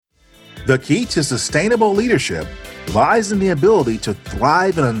The key to sustainable leadership lies in the ability to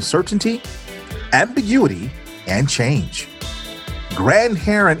thrive in uncertainty, ambiguity, and change. Grand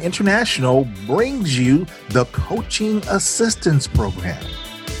Heron International brings you the Coaching Assistance Program,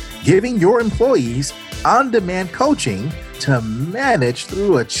 giving your employees on-demand coaching to manage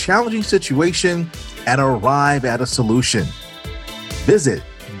through a challenging situation and arrive at a solution. Visit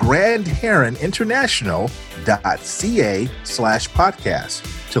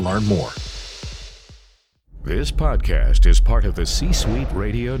grandheroninternational.ca/podcast to learn more. This podcast is part of the C-Suite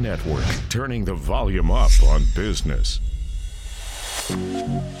Radio Network, turning the volume up on business.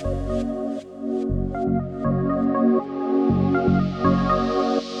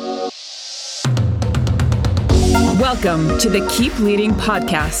 Welcome to the Keep Leading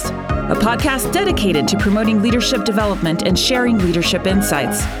Podcast, a podcast dedicated to promoting leadership development and sharing leadership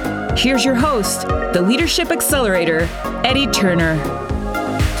insights. Here's your host, the Leadership Accelerator, Eddie Turner.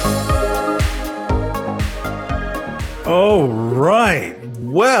 All right.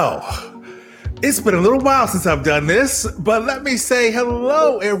 Well, it's been a little while since I've done this, but let me say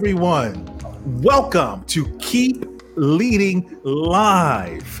hello, everyone. Welcome to Keep Leading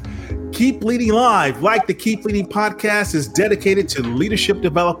Live. Keep Leading Live, like the Keep Leading podcast, is dedicated to leadership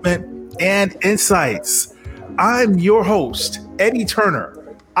development and insights. I'm your host, Eddie Turner.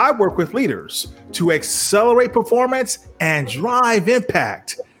 I work with leaders to accelerate performance and drive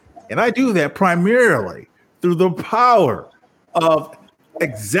impact. And I do that primarily through the power of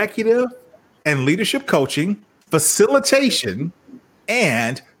executive and leadership coaching, facilitation,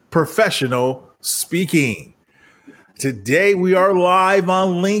 and professional speaking. Today, we are live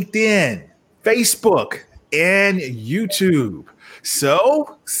on LinkedIn, Facebook, and YouTube.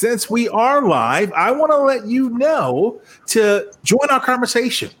 So, since we are live, I want to let you know to join our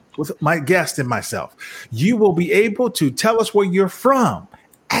conversation with my guest and myself. You will be able to tell us where you're from,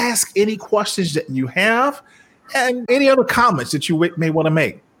 ask any questions that you have, and any other comments that you may want to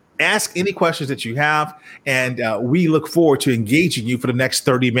make. Ask any questions that you have, and we look forward to engaging you for the next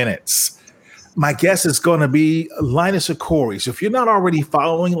 30 minutes. My guest is going to be Linus Okori. So if you're not already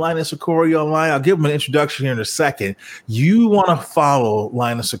following Linus Okori online, I'll give him an introduction here in a second. You want to follow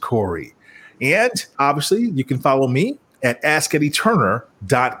Linus Okori. And obviously, you can follow me at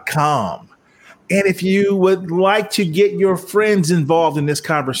askeddieturner.com. And if you would like to get your friends involved in this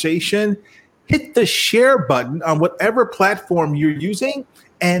conversation, hit the share button on whatever platform you're using,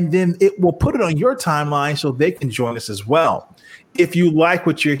 and then it will put it on your timeline so they can join us as well. If you like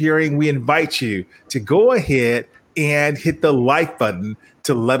what you're hearing, we invite you to go ahead and hit the like button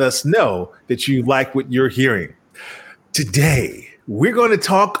to let us know that you like what you're hearing. Today, we're going to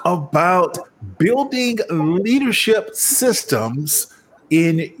talk about building leadership systems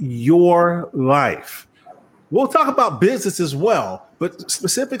in your life. We'll talk about business as well, but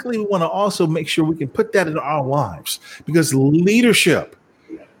specifically, we want to also make sure we can put that in our lives, because leadership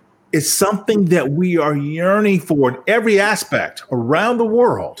is something that we are yearning for in every aspect around the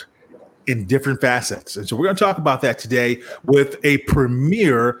world in different facets. And so we're going to talk about that today with a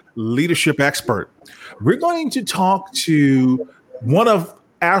premier leadership expert. We're going to talk to one of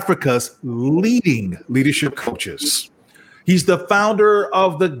Africa's leading leadership coaches. He's the founder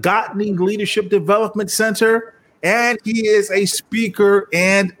of the Gotney Leadership Development Center, and he is a speaker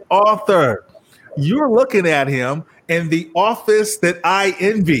and author. You're looking at him in the office that I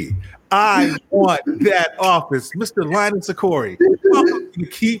envy. I want that office. Mr. Linus Okori, welcome to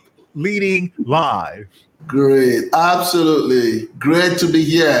Keep Leading Live. Great. Absolutely. Great to be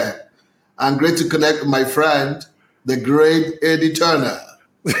here. And great to connect with my friend, the great Eddie Turner.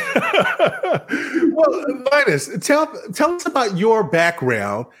 Well, Linus, tell us about your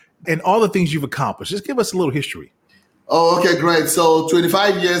background and all the things you've accomplished. Just give us a little history. Oh, okay, great. So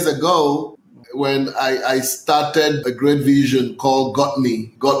 25 years ago, when I started a great vision called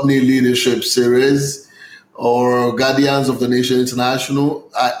Gotney Leadership Series, or Guardians of the Nation International,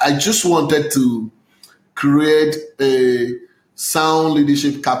 I just wanted to create a sound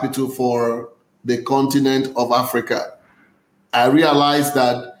leadership capital for the continent of Africa. I realized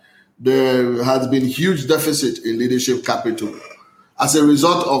that there has been huge deficit in leadership capital. As a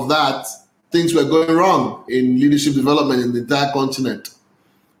result of that, things were going wrong in leadership development in the entire continent.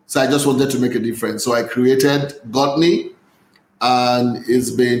 So I just wanted to make a difference. So I created Gotney, and it's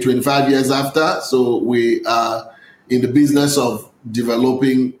been 25 years after. So we are in the business of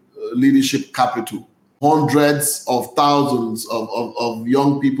developing leadership capital. Hundreds of thousands of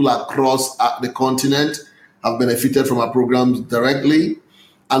young people across the continent have benefited from our programs directly,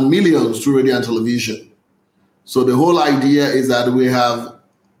 and millions through radio and television. So the whole idea is that we have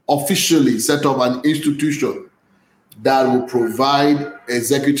officially set up an institution that will provide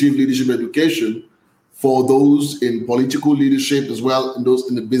executive leadership education for those in political leadership as well and those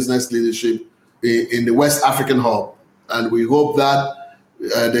in the business leadership in the West African hub. And we hope that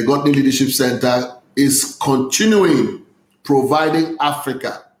the Gotney Leadership Center is continuing providing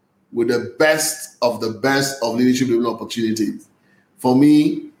Africa with the best of leadership development opportunities. For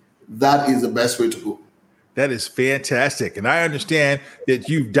me, that is the best way to go. That is fantastic. And I understand that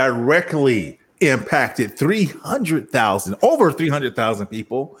you've directly impacted over 300,000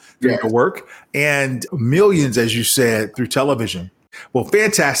 people through your work and millions, as you said, through television. Well,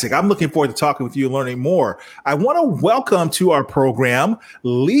 fantastic. I'm looking forward to talking with you and learning more. I want to welcome to our program,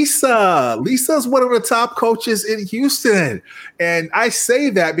 Lisa. Lisa's one of the top coaches in Houston. And I say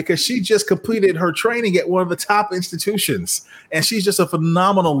that because she just completed her training at one of the top institutions. And she's just a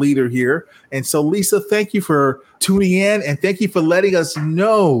phenomenal leader here. And so, Lisa, thank you for tuning in and thank you for letting us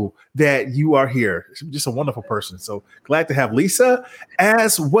know that you are here. She's just a wonderful person. So glad to have Lisa,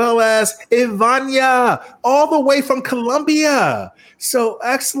 as well as Ivania, all the way from Colombia. So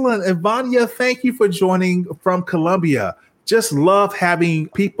excellent. Ivania, thank you for joining from Colombia. Just love having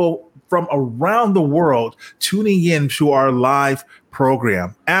people from around the world tuning in to our live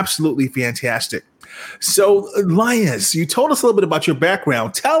program. Absolutely fantastic. So, Linus, you told us a little bit about your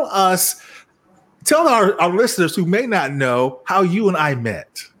background. Tell our listeners who may not know how you and I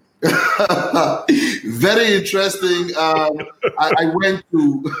met. Very interesting. I went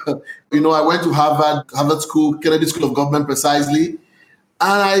to Harvard School, Kennedy School of Government precisely.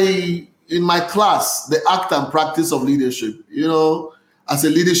 And in my class, the act and practice of leadership, as a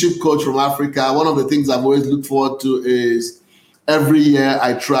leadership coach from Africa, one of the things I've always looked forward to is every year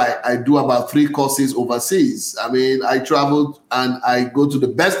I do about 3 courses overseas. I mean, I travel and I go to the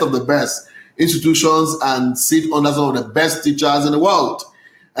best of the best institutions and sit under some of the best teachers in the world.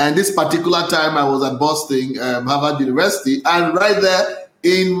 And this particular time I was at Boston, Harvard University, and right there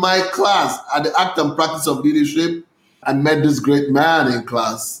in my class at the act and practice of leadership, I met this great man in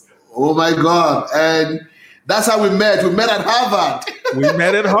class. Oh my God. And that's how we met. We met at Harvard. We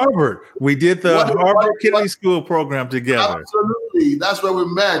met at Harvard. We did the Harvard Kennedy School program together. Absolutely. That's where we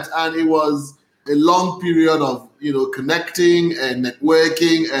met. And it was a long period of, connecting and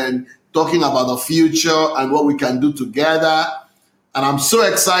networking and talking about the future and what we can do together. And I'm so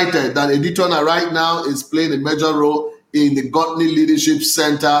excited that Editona right now is playing a major role in the Gotney Leadership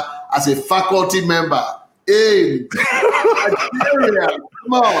Center as a faculty member in Nigeria.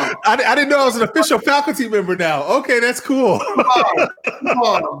 Come on. I didn't know I was an official faculty member now. Okay, that's cool. Come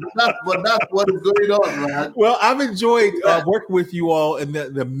on. That's what is going on, man. Well, I've enjoyed working with you all and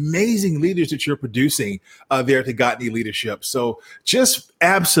the amazing leaders that you're producing there at the Gotney Leadership. So just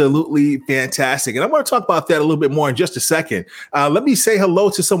absolutely fantastic. And I want to talk about that a little bit more in just a second. Let me say hello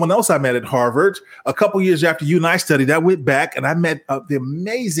to someone else I met at Harvard. A couple years after you and I studied, I went back and I met the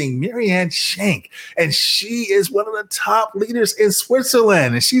amazing Marianne Shank. And she is one of the top leaders in Switzerland.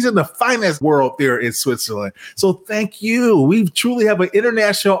 And she's in the finance world there in Switzerland. So thank you. We truly have an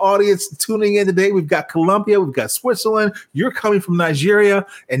international audience tuning in today. We've got Colombia, we've got Switzerland. You're coming from Nigeria.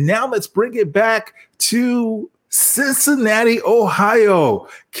 And now let's bring it back to Cincinnati, Ohio.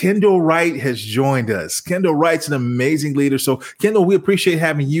 Kendall Wright has joined us. Kendall Wright's an amazing leader. So Kendall, we appreciate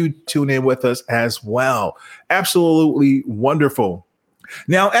having you tune in with us as well. Absolutely wonderful.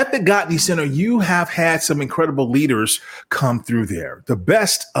 Now, at the Gotney Center, you have had some incredible leaders come through there, the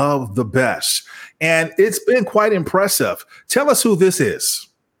best of the best. And it's been quite impressive. Tell us who this is.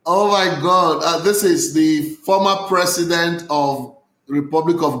 Oh, my God. This is the former president of the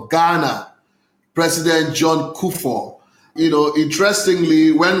Republic of Ghana, President John Kufuor.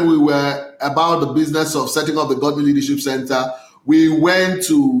 Interestingly, when we were about the business of setting up the Gotney Leadership Center, we went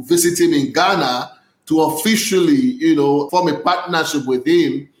to visit him in Ghana to officially, form a partnership with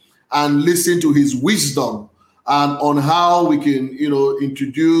him and listen to his wisdom and on how we can,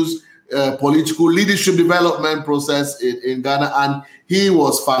 introduce political leadership development process in Ghana. And he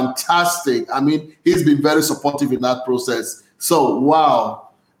was fantastic. I mean, he's been very supportive in that process. So, wow.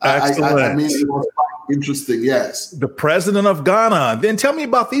 Excellent. I mean, it was quite interesting, yes. The president of Ghana. Then tell me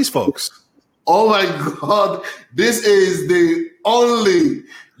about these folks. Oh, my God. This is the only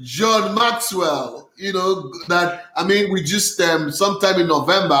John Maxwell, we just, sometime in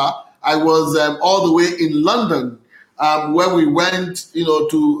November, I was all the way in London where we went, in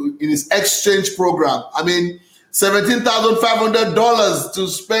his exchange program. I mean, $17,500 to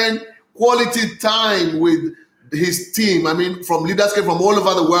spend quality time with his team. I mean, from leaders came from all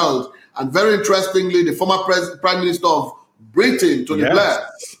over the world. And very interestingly, the former Prime Minister of Britain, Tony Blair,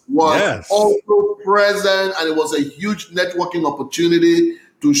 was also present. And it was a huge networking opportunity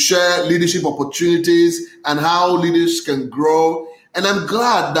to share leadership opportunities and how leaders can grow. And I'm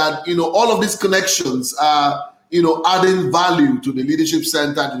glad that, all of these connections are, adding value to the Leadership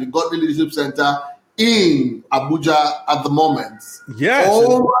Center, to the Godly Leadership Center in Abuja at the moment. Yes.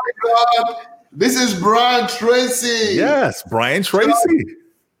 Oh my God. This is Brian Tracy. Yes, Brian Tracy.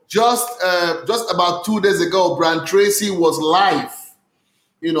 Just about 2 days ago, Brian Tracy was live.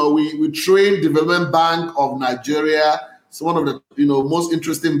 We trained Development Bank of Nigeria. It's one of the most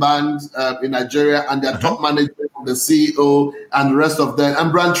interesting banks in Nigeria, and their top management, the CEO, and the rest of them.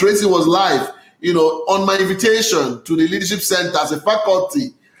 And Brian Tracy was live, on my invitation to the Leadership Center as a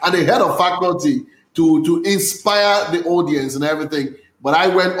faculty and a head of faculty to inspire the audience and everything. But I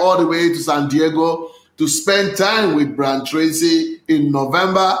went all the way to San Diego to spend time with Brian Tracy in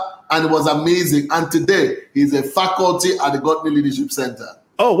November, and it was amazing. And today, he's a faculty at the Godly Leadership Center.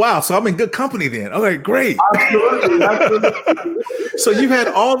 Oh, wow. So I'm in good company then. All right, great. Absolutely. So you've had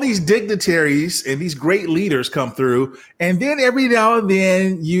all these dignitaries and these great leaders come through, and then every now and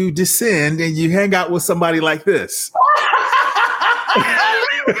then you descend and you hang out with somebody like this.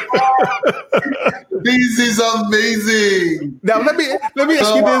 This is amazing. Now, let me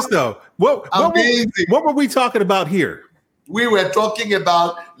ask you this, though. What were we talking about here? We were talking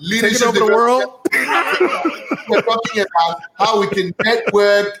about leadership. Taking over the world? We're talking about how we can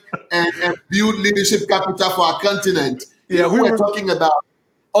network and build leadership capital for our continent. Yeah, we were talking about,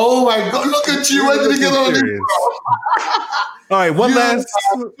 oh my God, look at you. Where did you get on this? All right,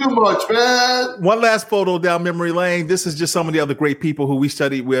 too much, man. One last photo down memory lane. This is just some of the other great people who we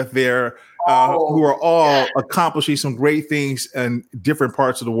studied with there, who are all accomplishing some great things in different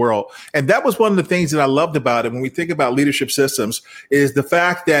parts of the world. And that was one of the things that I loved about it. When we think about leadership systems, is the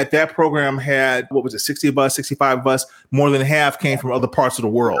fact that program had, 60 of us, 65 of us, more than half came from other parts of the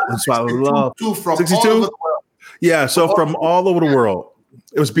world. And so I love 62 all over the world. Yeah, so from all over the world.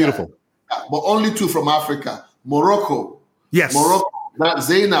 It was beautiful. Yeah. But only 2 from Africa. Morocco. Yes. Morocco. Not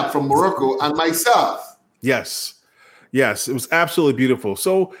Zainab from Morocco, and myself. Yes. It was absolutely beautiful.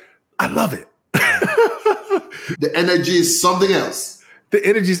 So I love it. The energy is something else. The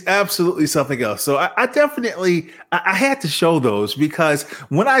energy is absolutely something else. So I definitely had to show those, because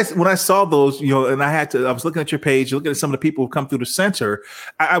when I saw those, and I was looking at your page, looking at some of the people who come through the center,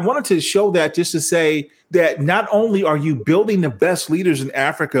 I wanted to show that just to say that not only are you building the best leaders in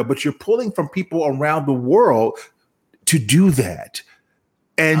Africa, but you're pulling from people around the world to do that.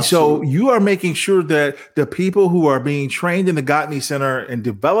 And Absolutely. So you are making sure that the people who are being trained in the Godney Center and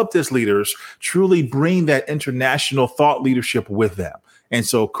developed as leaders truly bring that international thought leadership with them. And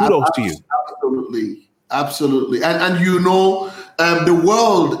so kudos to you. Absolutely. And the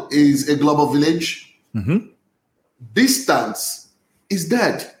world is a global village. Mm-hmm. Distance is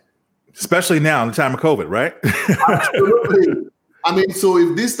dead. Especially now in the time of COVID, right? Absolutely. So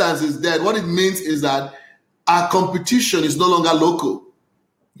if distance is dead, what it means is that our competition is no longer local.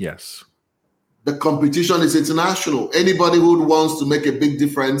 Yes. The competition is international. Anybody who wants to make a big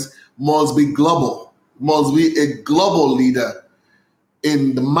difference must be global, must be a global leader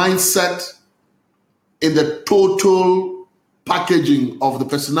in the mindset, in the total packaging of the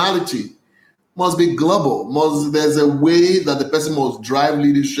personality, must be global. There's a way that the person must drive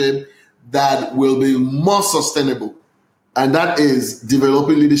leadership that will be more sustainable. And that is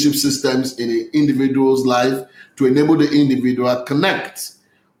developing leadership systems in an individual's life to enable the individual to connect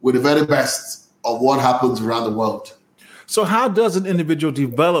with the very best of what happens around the world. So how does an individual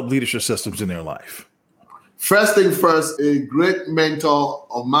develop leadership systems in their life? First thing first, a great mentor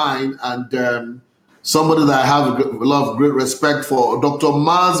of mine and somebody that I have a lot of great respect for, Dr.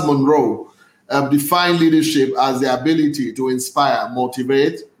 Miles Monroe, defined leadership as the ability to inspire,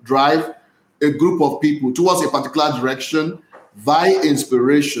 motivate, drive a group of people towards a particular direction via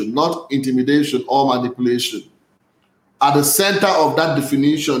inspiration, not intimidation or manipulation. At the center of that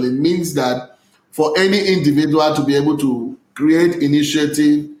definition, it means that for any individual to be able to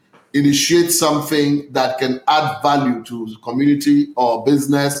initiate something that can add value to the community or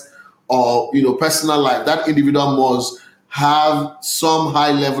business or personal life, that individual must have some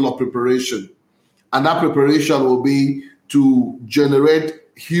high level of preparation. And that preparation will be to generate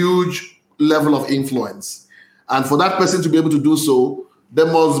huge level of influence. And for that person to be able to do so, there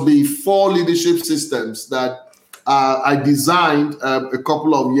must be 4 leadership systems that I designed a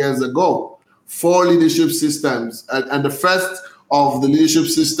couple of years ago. 4 leadership systems. And the first of the leadership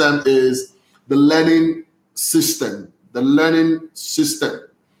system is the learning system. The learning system.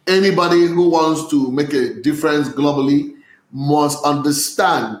 Anybody who wants to make a difference globally must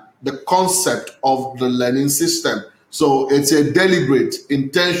understand the concept of the learning system. So it's a deliberate,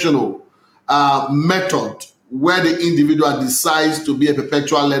 intentional method where the individual decides to be a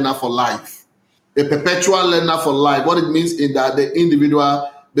perpetual learner for life. A perpetual learner for life. What it means is that the individual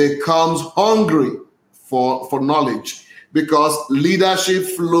becomes hungry for knowledge, because leadership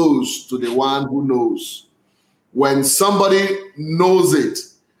flows to the one who knows. When somebody knows it,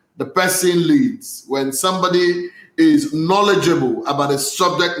 the person leads. When somebody is knowledgeable about a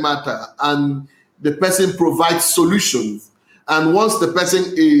subject matter and the person provides solutions, and once the person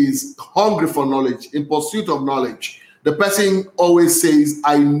is hungry for knowledge, in pursuit of knowledge, the person always says,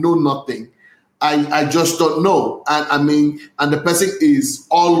 I know nothing. I just don't know. And the person is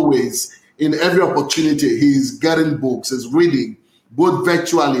always, in every opportunity, he's getting books, he's reading, both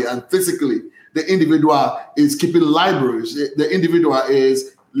virtually and physically. The individual is keeping libraries. The individual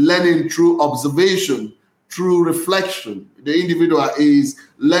is learning through observation, through reflection. The individual is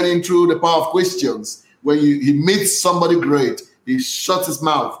learning through the power of questions. When he meets somebody great, he shuts his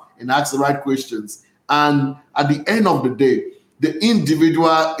mouth and asks the right questions. And at the end of the day, the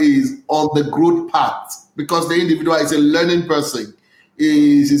individual is on the growth path, because the individual is a learning person.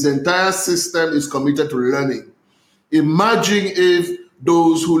 His entire system is committed to learning. Imagine if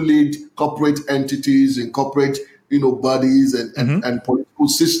those who lead corporate entities and corporate bodies and political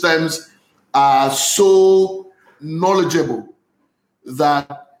systems are so knowledgeable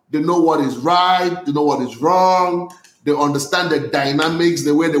that they know what is right, they know what is wrong, they understand the dynamics,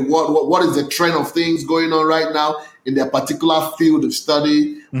 the way what is the trend of things going on right now in their particular field of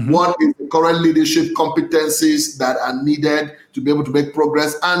study, what is the current leadership competencies that are needed to be able to make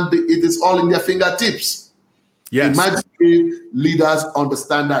progress, and it is all in their fingertips. Yes. Imagine if leaders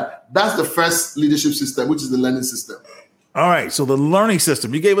understand that. That's the first leadership system, which is the learning system. All right, so the learning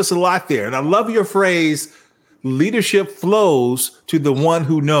system, you gave us a lot there, and I love your phrase, leadership flows to the one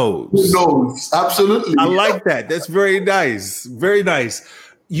who knows. Who knows, absolutely. I like that. That's very nice, very nice.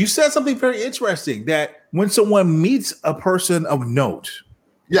 You said something very interesting, that when someone meets a person of note,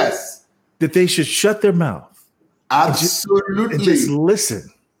 yes, that they should shut their mouth. Absolutely. And just listen.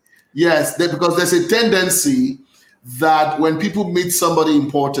 Yes, because there's a tendency that when people meet somebody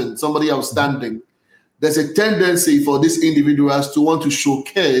important, somebody outstanding, there's a tendency for these individuals to want to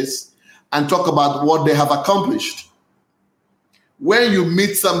showcase and talk about what they have accomplished. When you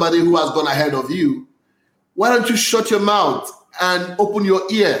meet somebody who has gone ahead of you, why don't you shut your mouth and open your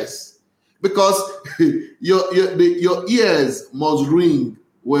ears? Because your ears must ring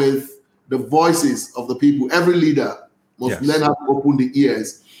with the voices of the people. Every leader must learn how to open the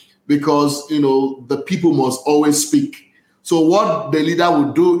ears, because the people must always speak. So what the leader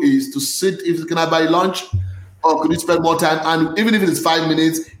would do is to sit, can I buy lunch? Or could you spend more time? And even if it is 5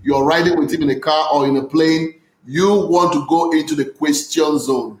 minutes, you're riding with him in a car or in a plane, you want to go into the question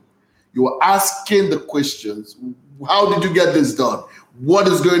zone. You are asking the questions. How did you get this done? What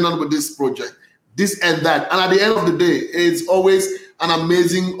is going on with this project? This and that. And at the end of the day, it's always an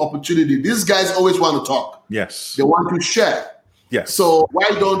amazing opportunity. These guys always want to talk. Yes. They want to share. Yes. So why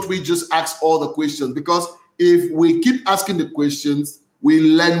don't we just ask all the questions? Because if we keep asking the questions, we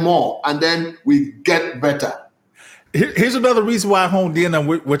learn more and then we get better. Here's another reason why I honed in on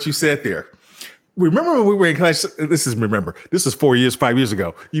what you said there. Remember when we were in class? This is 5 years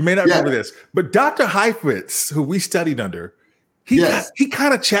ago. You may not remember this, but Dr. Heifetz, who we studied under, he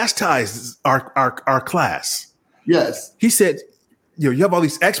kind of chastised our class. Yes. He said, you have all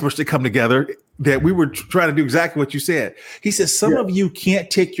these experts that come together, that we were trying to do exactly what you said. He said, some of you can't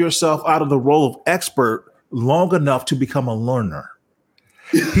take yourself out of the role of expert long enough to become a learner.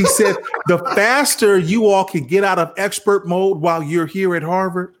 He said, the faster you all can get out of expert mode while you're here at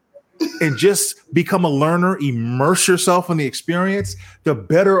Harvard and just become a learner, immerse yourself in the experience, the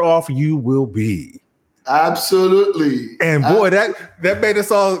better off you will be. Absolutely. And boy, that made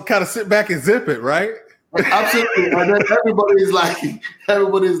us all kind of sit back and zip it, right? Absolutely. And then everybody's like,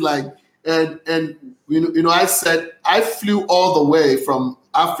 and I said, I flew all the way from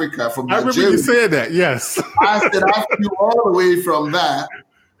Africa, from Nigeria. I remember you said that, yes. I said, I flew all the way from that,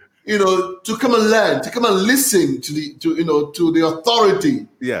 to come and learn, to come and listen to the authority.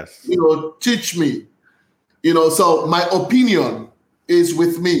 Yes. Teach me. So my opinion is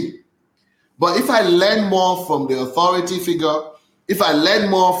with me. But if I learn more from the authority figure, if I learn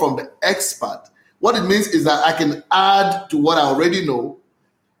more from the expert, what it means is that I can add to what I already know.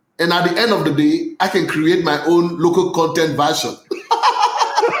 And at the end of the day, I can create my own local content version.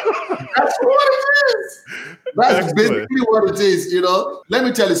 That's what it is. That's basically what it is, Let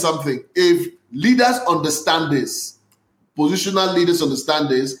me tell you something. If leaders understand this, positional leaders understand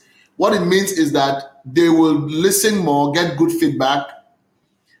this, what it means is that they will listen more, get good feedback,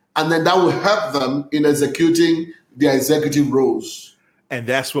 and then that will help them in executing their executive roles. And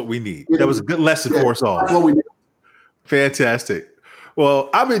that's what we need. That was a good lesson for us all. That's what we need. Fantastic. Well,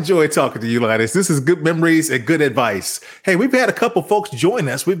 I've enjoyed talking to you, Linus. This is good memories and good advice. Hey, we've had a couple folks join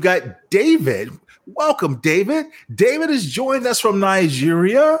us. We've got David. Welcome, David. David has joined us from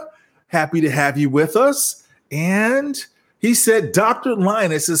Nigeria. Happy to have you with us. And he said, Dr.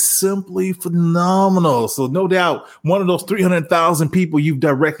 Linus is simply phenomenal. So no doubt one of those 300,000 people you've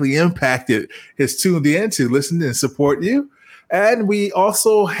directly impacted has tuned in to listen and support you. And we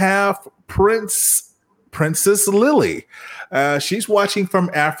also have Princess Lily. She's watching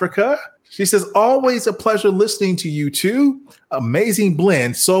from Africa. She says, always a pleasure listening to you two. Amazing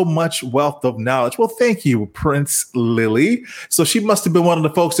blend, so much wealth of knowledge. Well, thank you, Prince Lily. So she must have been one of the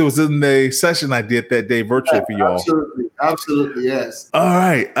folks that was in the session I did that day virtually for y'all. Absolutely, yes. All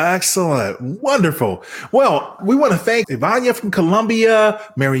right, excellent, wonderful. Well, we want to thank Ivania from Colombia,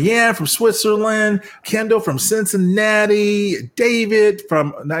 Marianne from Switzerland, Kendall from Cincinnati, David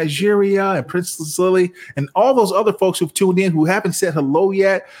from Nigeria, and Princess Lily, and all those other folks who've tuned in who haven't said hello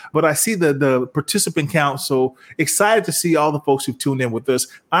yet, but I see the participant count, so excited to see all the folks who've tuned in with us.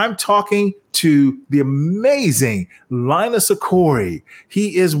 I'm talking to the amazing Linus Okorie.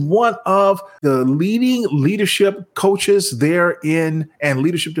 He is one of the leading leadership coaches there and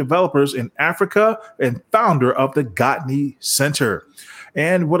leadership developers in Africa and founder of the Gotney Center.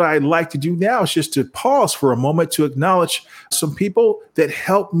 And what I'd like to do now is just to pause for a moment to acknowledge some people that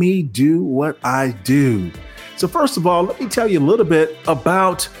help me do what I do. So first of all, let me tell you a little bit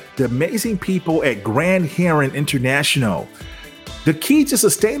about the amazing people at Grand Heron International. The key to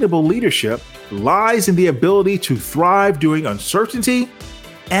sustainable leadership lies in the ability to thrive during uncertainty,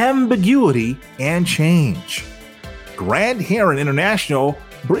 ambiguity, and change. Grand Heron International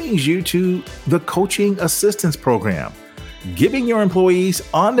brings you to the Coaching Assistance Program, giving your employees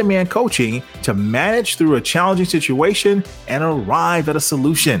on-demand coaching to manage through a challenging situation and arrive at a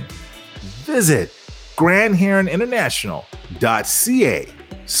solution. Visit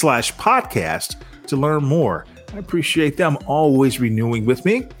grandheroninternational.ca/podcast to learn more. I appreciate them always renewing with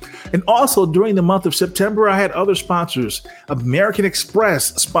me. And also during the month of September, I had other sponsors. American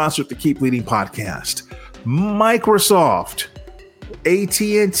Express sponsored the Keep Leading podcast. Microsoft,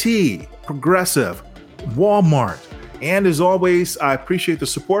 AT&T, Progressive, Walmart. And as always, I appreciate the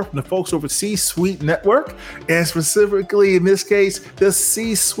support from the folks over at C-Suite Network, and specifically in this case, the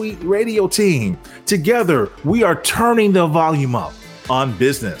C-Suite Radio team. Together, we are turning the volume up on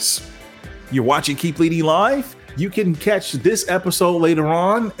business. You're watching Keep Leading Live. You can catch this episode later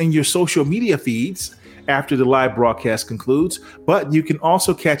on in your social media feeds after the live broadcast concludes, but you can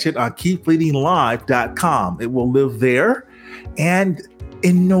also catch it on keepleadinglive.com. It will live there. And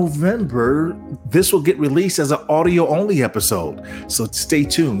in November, this will get released as an audio-only episode. So stay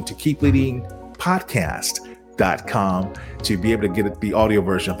tuned to keepleadingpodcast.com to be able to get the audio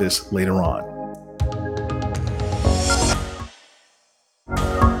version of this later on.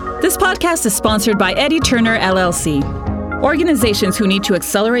 This podcast is sponsored by Eddie Turner, LLC. Organizations who need to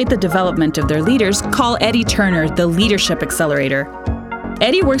accelerate the development of their leaders call Eddie Turner the Leadership Accelerator.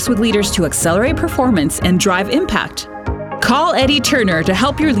 Eddie works with leaders to accelerate performance and drive impact. Call Eddie Turner to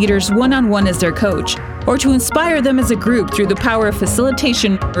help your leaders one-on-one as their coach, or to inspire them as a group through the power of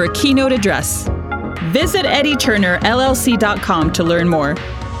facilitation or a keynote address. Visit EddieTurnerLLC.com to learn more.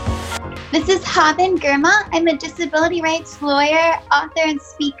 This is Haben Girma. I'm a disability rights lawyer, author, and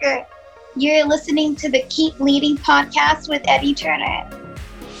speaker. You're listening to the Keep Leading podcast with Eddie Turner.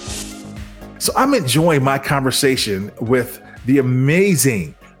 So I'm enjoying my conversation with the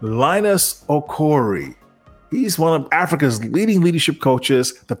amazing Linus Okorie. He's one of Africa's leading leadership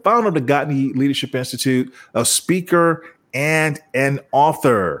coaches, the founder of the Gotney Leadership Institute, a speaker, and an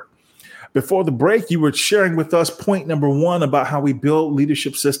author. Before the break, you were sharing with us point number one about how we build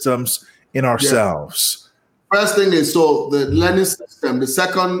leadership systems in ourselves. Yeah. First thing is, so the learning system. The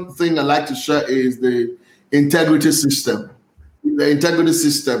second thing I like to share is the integrity system. The integrity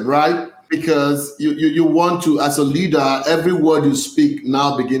system, right? Because you want to, as a leader, every word you speak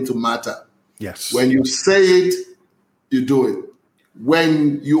now begin to matter. Yes. When you say it, you do it.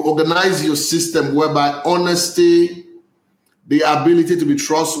 When you organize your system whereby honesty, the ability to be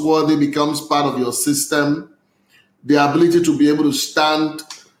trustworthy becomes part of your system, the ability to be able to stand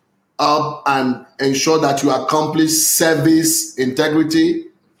up and ensure that you accomplish service integrity,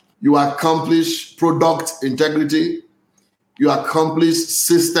 you accomplish product integrity, you accomplish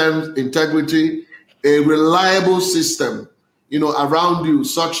systems integrity, a reliable system, around you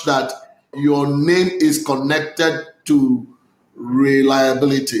such that your name is connected to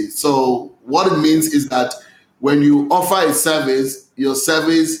reliability. So what it means is that when you offer a service, your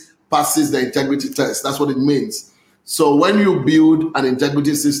service passes the integrity test. That's what it means. So when you build an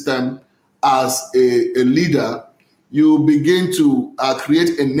integrity system as a leader, you begin to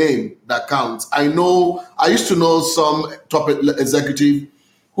create a name that counts. I used to know some top executive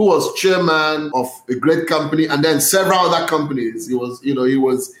who was chairman of a great company and then several other companies. He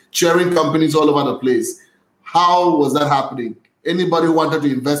was chairing companies all over the place. How was that happening? Anybody who wanted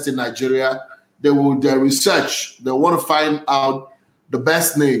to invest in Nigeria, they would research. They want to find out the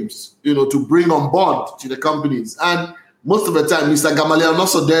best names, to bring on board to the companies. And most of the time, Mr. Gamaliel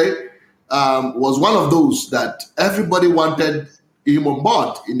Nosode was one of those that everybody wanted him on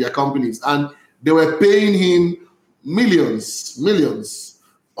board in their companies. And they were paying him millions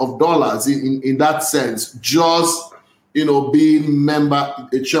of dollars in that sense, just, being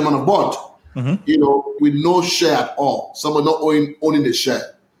a chairman of board, with no share at all. Someone not owning the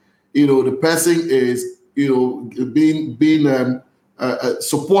share. The person is, being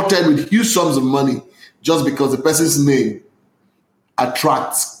supported with huge sums of money just because the person's name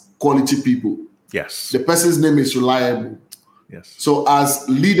attracts quality people. Yes. The person's name is reliable. Yes. So as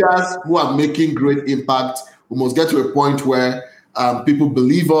leaders who are making great impact, we must get to a point where people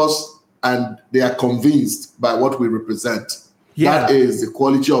believe us and they are convinced by what we represent. Yeah. That is the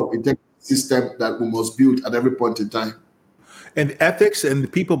quality of integrity system that we must build at every point in time. And ethics and the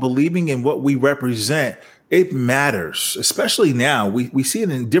people believing in what we represent, it matters, especially now. We see it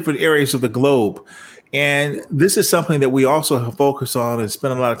in different areas of the globe. And this is something that we also have focused on and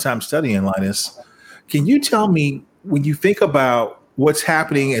spent a lot of time studying, Linus. Can you tell me, when you think about what's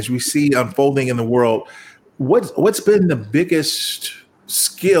happening as we see unfolding in the world, what's been the biggest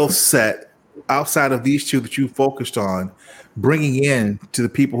skill set outside of these two that you focused on bringing in to the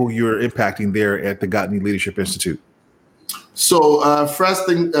people who you're impacting there at the Godney Leadership Institute? So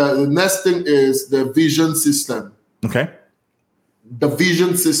the next thing is the vision system. Okay. The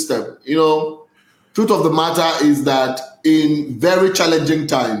vision system. Truth of the matter is that in very challenging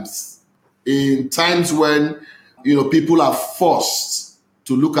times, in times when, people are forced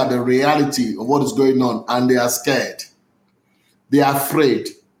to look at the reality of what is going on and they are scared, they are afraid,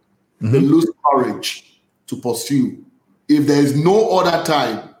 they lose courage to pursue. If there is no other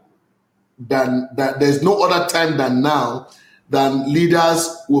time than now, then leaders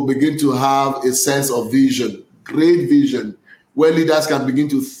will begin to have a sense of vision, great vision, where leaders can begin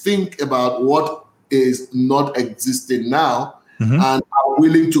to think about what is not existing now and are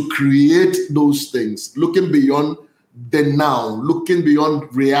willing to create those things, looking beyond the now, looking beyond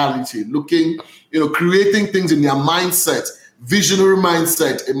reality, creating things in their mindset, visionary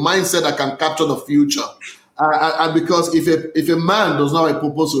mindset, a mindset that can capture the future. And because if a man does not have a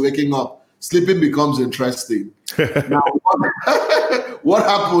purpose of waking up, sleeping becomes interesting. Now, what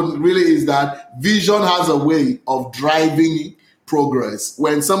happened really is that vision has a way of driving progress.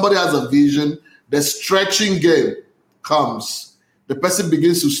 When somebody has a vision, the stretching game comes. The person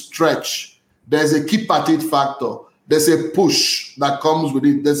begins to stretch. There's a keep at it factor. There's a push that comes with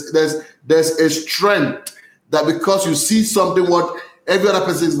it. There's a strength that because you see something what every other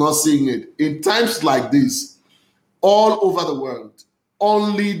person is not seeing it. In times like this, all over the world,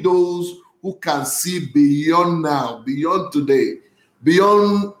 only those who can see beyond now, beyond today,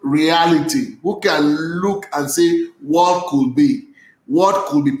 beyond reality, who can look and say what could be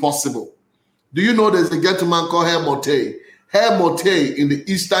possible. Do you know there's a gentleman called Herr Motte? Herr Motte in the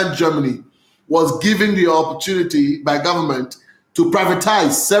Eastern Germany was given the opportunity by government to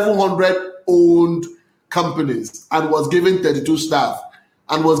privatize 700 owned companies and was given 32 staff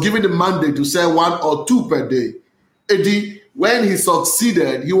and was given the mandate to sell 1 or 2 per day. Eddie, when he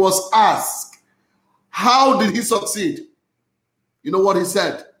succeeded, he was asked, how did he succeed? You know what he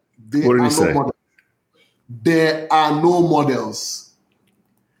said? What did he say? There are no models.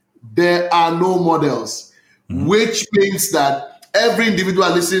 There are no models, which means that every individual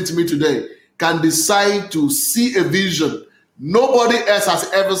listening to me today can decide to see a vision nobody else has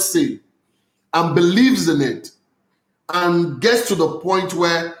ever seen and believes in it and gets to the point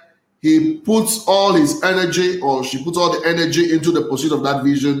where he puts all his energy or she puts all the energy into the pursuit of that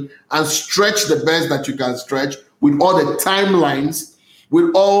vision and stretch the best that you can stretch with all the timelines,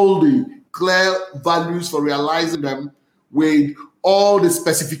 with all the clear values for realizing them, with all the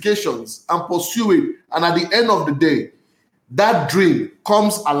specifications and pursue it. And at the end of the day, that dream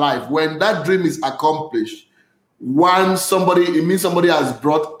comes alive. When that dream is accomplished, it means somebody has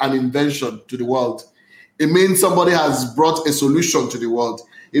brought an invention to the world. It means somebody has brought a solution to the world.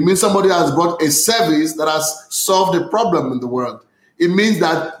 It means somebody has brought a service that has solved a problem in the world. It means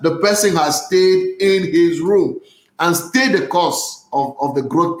that the person has stayed in his room and stayed the course of the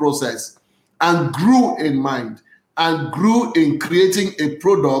growth process and grew in mind and grew in creating a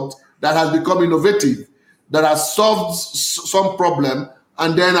product that has become innovative, that has solved some problem,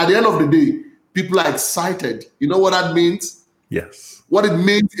 and then at the end of the day, people are excited. You know what that means? Yes. What it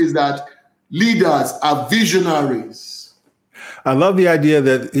means is that leaders are visionaries. I love the idea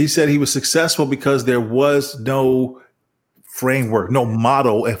that he said he was successful because there was no framework, no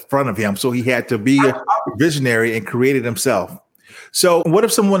model in front of him. So he had to be a visionary and create it himself. So what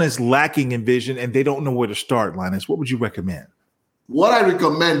if someone is lacking in vision and they don't know where to start, Linus? What would you recommend? What I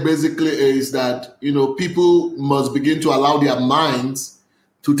recommend basically is that, people must begin to allow their minds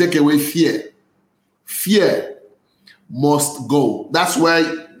to take away fear. Fear must go. That's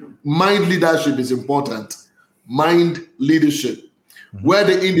why mind leadership is important. Mind leadership, where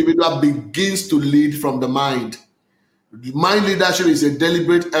the individual begins to lead from the mind. Mind leadership is a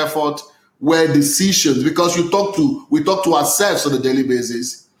deliberate effort where decisions, because we talk to ourselves on a daily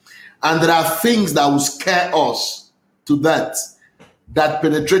basis, and there are things that will scare us to that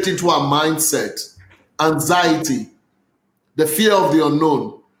penetrate into our mindset. Anxiety, the fear of the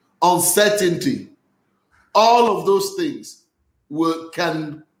unknown, uncertainty, all of those things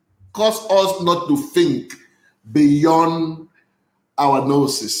can cause us not to think beyond our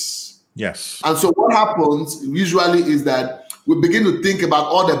gnosis. Yes. And so what happens usually is that we begin to think about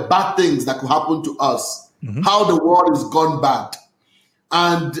all the bad things that could happen to us, how the world has gone bad.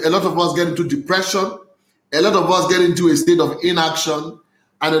 And a lot of us get into depression. A lot of us get into a state of inaction.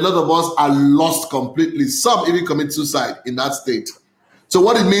 And a lot of us are lost completely. Some even commit suicide in that state. So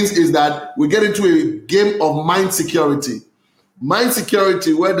what it means is that we get into a game of mind security. Mind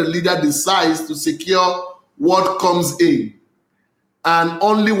security where the leader decides to secure what comes in and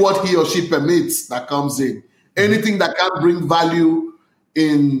only what he or she permits that comes in. Anything that can bring value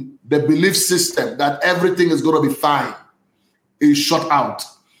in the belief system that everything is going to be fine is shut out.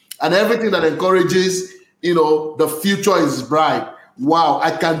 And everything that encourages, the future is bright. Wow,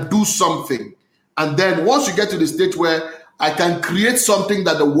 I can do something. And then once you get to the state where I can create something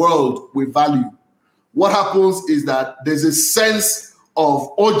that the world will value, what happens is that there's a sense of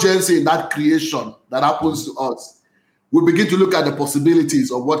urgency in that creation that happens to us. We begin to look at the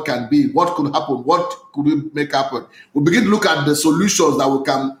possibilities of what can be, what could happen, what could we make happen. We begin to look at the solutions that we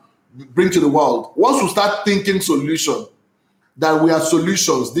can bring to the world. Once we start thinking solution, that we are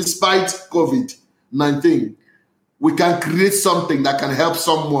solutions despite COVID-19, we can create something that can help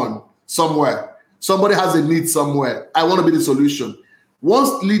someone somewhere. Somebody has a need somewhere. I want to be the solution.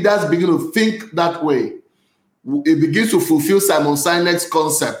 Once leaders begin to think that way, it begins to fulfill Simon Sinek's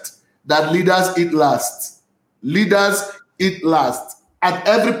concept that leaders eat last. Leaders eat last. At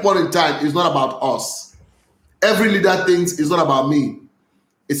every point in time, it's not about us. Every leader thinks it's not about me.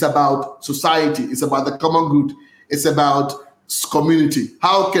 It's about society. It's about the common good. It's about community.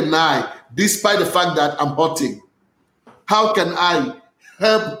 How can I, despite the fact that I'm hurting, how can I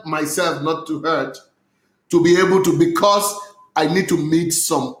help myself not to hurt, to be able to, because I need to meet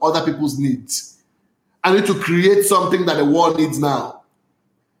some other people's needs. I need to create something that the world needs now.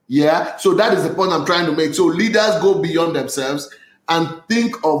 Yeah, so that is the point I'm trying to make. So leaders go beyond themselves and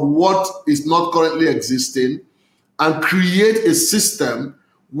think of what is not currently existing and create a system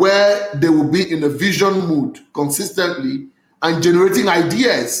where they will be in a vision mood consistently and generating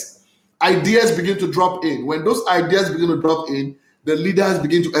ideas. Ideas begin to drop in. When those ideas begin to drop in, the leaders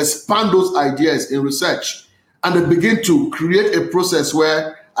begin to expand those ideas in research, and they begin to create a process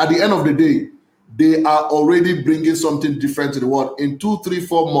where at the end of the day, they are already bringing something different to the world. In 2, 3,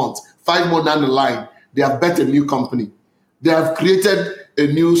 4 months, 5 months down the line, they have built a new company. They have created a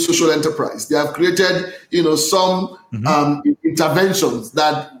new social enterprise. They have created, some interventions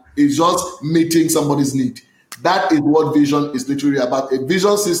that is just meeting somebody's need. That is what vision is literally about. A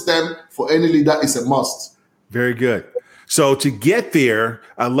vision system for any leader is a must. Very good. So to get there,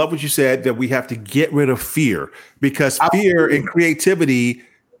 I love what you said, that we have to get rid of fear, because fear and creativity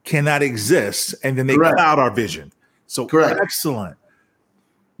cannot exist, and then they cloud our vision. So excellent.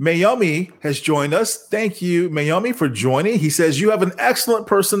 Mayomi has joined us. Thank you, Mayomi, for joining. He says you have an excellent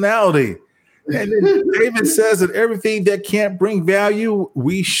personality. And then David says that everything that can't bring value,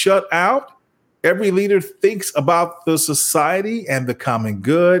 we shut out. Every leader thinks about the society and the common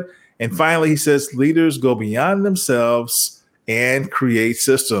good. And finally, he says leaders go beyond themselves and create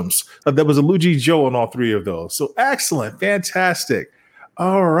systems. There was a Luigi Joe on all three of those. So excellent. Fantastic.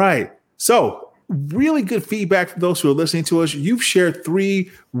 All right. So really good feedback from those who are listening to us. You've shared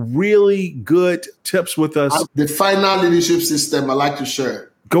 3 really good tips with us. The final leadership system I like to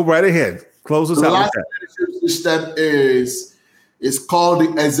share. Go right ahead. Close us out. The last leadership system is called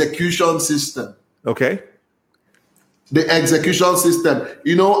the execution system. Okay. The execution system.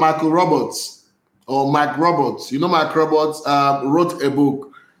 Mike Roberts. Mike Roberts wrote a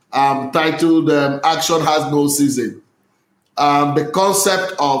book titled Action Has No Season. The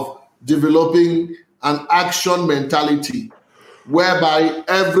concept of developing an action mentality whereby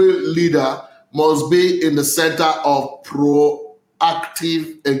every leader must be in the center of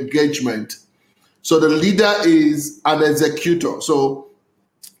proactive engagement. So the leader is an executor. So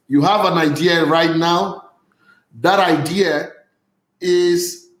you have an idea right now. That idea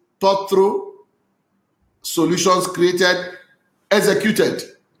is thought through, solutions created, executed.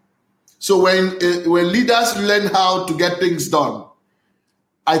 So when leaders learn how to get things done,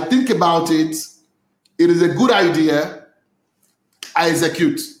 I think about it. It is a good idea. I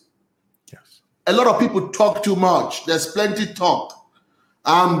execute. Yes. A lot of people talk too much. There's plenty talk.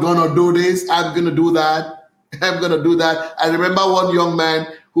 I'm gonna do this. I'm gonna do that. I'm gonna do that. I remember one young man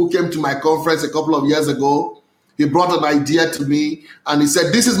who came to my conference a couple of years ago. He brought an idea to me and he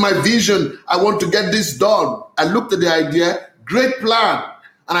said, "This is my vision. I want to get this done." I looked at the idea, great plan.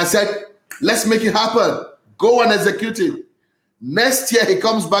 And I said, "Let's make it happen. Go and execute it." Next year, he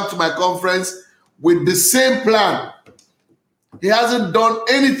comes back to my conference with the same plan. He hasn't done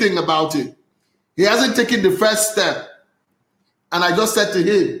anything about it. He hasn't taken the first step. And I just said to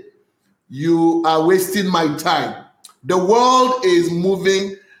him, "You are wasting my time." The world is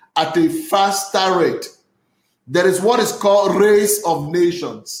moving at a faster rate. There is what is called race of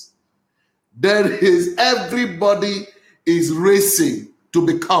nations. Everybody is racing to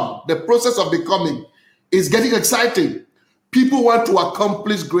become. The process of becoming is getting exciting. People want to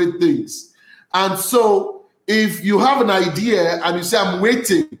accomplish great things. And so if you have an idea and you say, I'm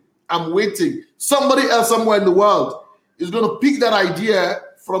waiting, somebody else somewhere in the world is going to pick that idea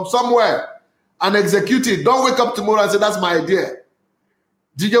from somewhere and execute it. Don't wake up tomorrow and say, that's my idea.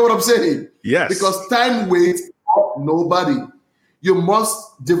 Do you get what I'm saying? Yes. Because time waits for nobody. You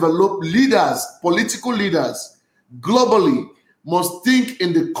must develop leaders, political leaders, globally, must think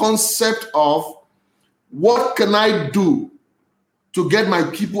in the concept of what can I do to get my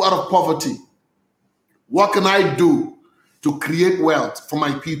people out of poverty? What can I do to create wealth for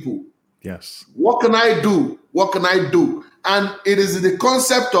my people? Yes. What can I do? What can I do? And it is the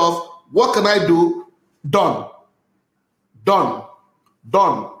concept of what can I do? Done.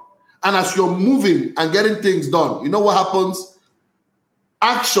 And as you're moving and getting things done, you know what happens?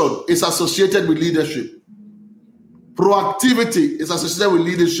 Action is associated with leadership. Proactivity is associated with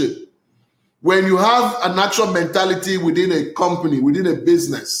leadership. When you have an action mentality within a company, within a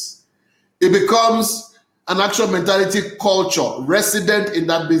business, it becomes an action mentality culture resident in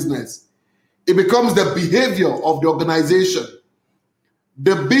that business. It becomes the behavior of the organization.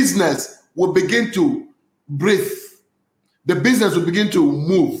 The business will begin to breathe. The business will begin to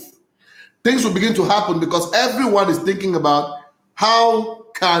move. Things will begin to happen because everyone is thinking about how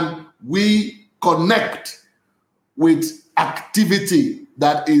can we connect with activity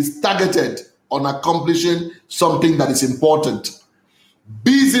that is targeted on accomplishing something that is important.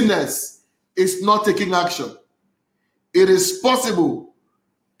 Busyness is not taking action. It is possible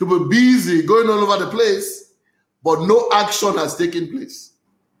to be busy, going all over the place, but no action has taken place.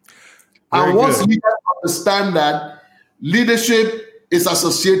 And once leaders understand that, leadership is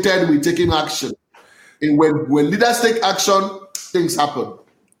associated with taking action. And when leaders take action, things happen.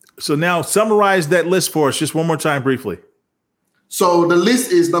 So now summarize that list for us just one more time briefly. So the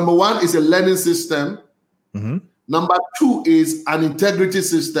list is, number one is a learning system. Mm-hmm. Number two is an integrity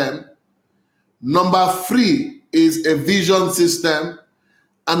system. Number three is a vision system.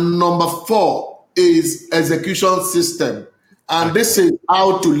 And number four is execution system. And this is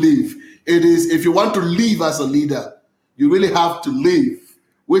how to live. It is, if you want to live as a leader, you really have to live,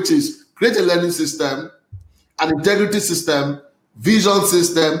 which is create a learning system, an integrity system, vision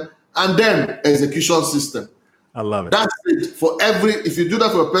system, and then execution system. I love it. That's it. If you do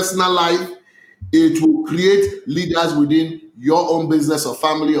that for a personal life, it will create leaders within your own business or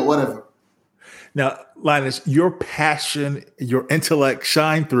family or whatever. Now, Linus, your passion, your intellect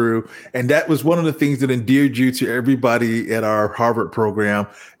shine through, and that was one of the things that endeared you to everybody at our Harvard program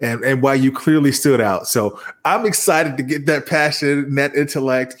and why you clearly stood out. So I'm excited to get that passion and that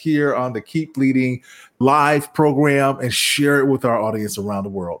intellect here on the Keep Leading live program and share it with our audience around the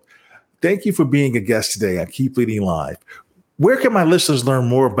world. Thank you for being a guest today on Keep Leading Live. Where can my listeners learn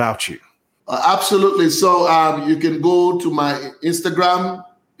more about you? Absolutely. So you can go to my Instagram,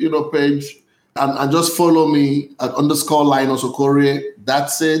 page and just follow me at _Linus Okorie.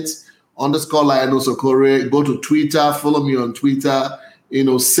 That's it. _Linus Okorie. Go to Twitter. Follow me on Twitter.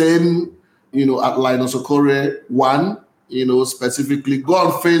 Same, at Linus Okorie 1. Specifically. Go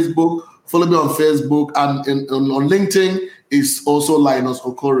on Facebook. Follow me on Facebook, and on LinkedIn is also Linus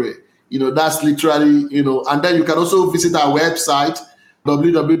Okorie. That's literally, and then you can also visit our website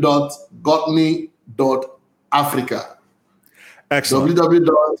www.gotni.africa. Excellent.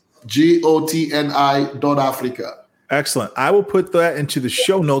 www.gotni.africa. Excellent. I will put that into the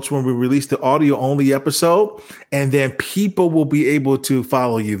show notes when we release the audio only episode, and then people will be able to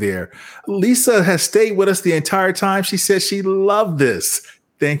follow you there. Lisa has stayed with us the entire time. She said she loved this.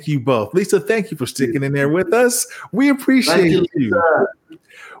 Thank you both. Lisa, thank you for sticking in there with us. We appreciate you.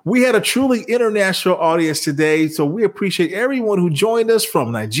 We had a truly international audience today, so we appreciate everyone who joined us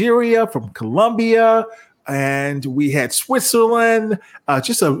from Nigeria, from Colombia, and we had Switzerland.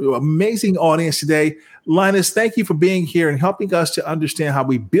 Just an amazing audience today. Linus, thank you for being here and helping us to understand how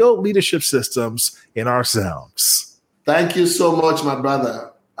we build leadership systems in ourselves. Thank you so much, my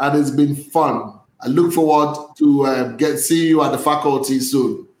brother. And it's been fun. I look forward to see you at the faculty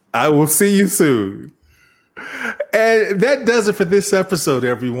soon. I will see you soon. And that does it for this episode,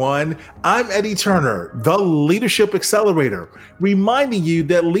 everyone. I'm Eddie Turner, the Leadership Accelerator, reminding you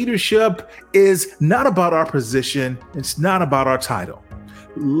that leadership is not about our position. It's not about our title.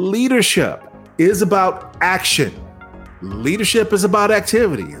 Leadership is about action. Leadership is about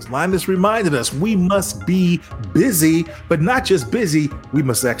activity. As Linus reminded us, we must be busy, but not just busy, we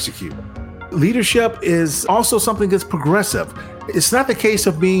must execute. Leadership is also something that's progressive. It's not the case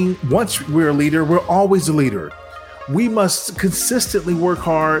of being, once we're a leader, we're always a leader. We must consistently work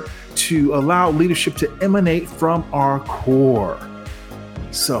hard to allow leadership to emanate from our core.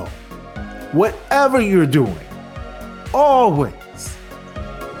 So, whatever you're doing, always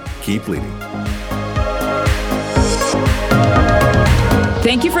keep leading.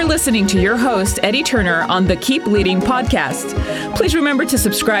 Thank you for listening to your host, Eddie Turner, on the Keep Leading podcast. Please remember to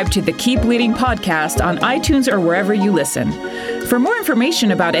subscribe to the Keep Leading podcast on iTunes or wherever you listen. For more information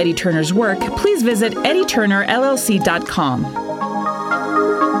about Eddie Turner's work, please visit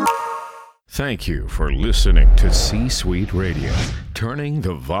eddieturnerllc.com. Thank you for listening to C-Suite Radio, turning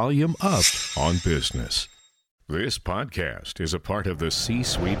the volume up on business. This podcast is a part of the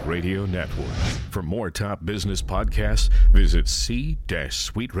C-Suite Radio Network. For more top business podcasts, visit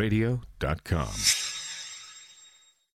c-suiteradio.com.